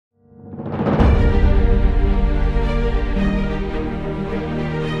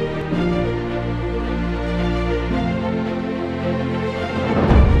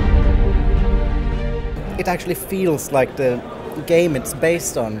it actually feels like the game it's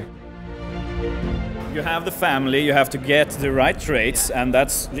based on. You have the family, you have to get the right traits, and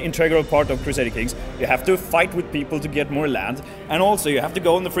that's the integral part of Crusader Kings. You have to fight with people to get more land, and also you have to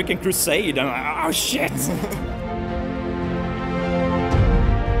go on the freaking crusade, and oh shit!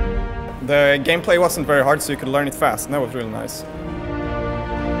 The gameplay wasn't very hard, so you could learn it fast, and that was really nice.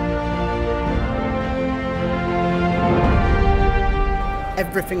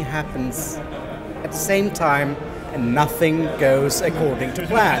 Everything happens at the same time, and nothing goes according to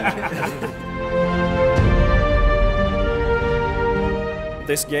plan.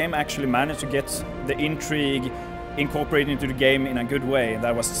 This game actually managed to get the intrigue incorporated into the game in a good way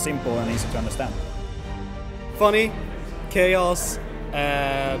that was simple and easy to understand. Funny, chaos,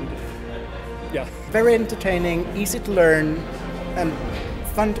 and yeah. Very entertaining, easy to learn, and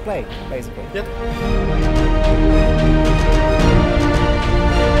fun to play, basically. Yep.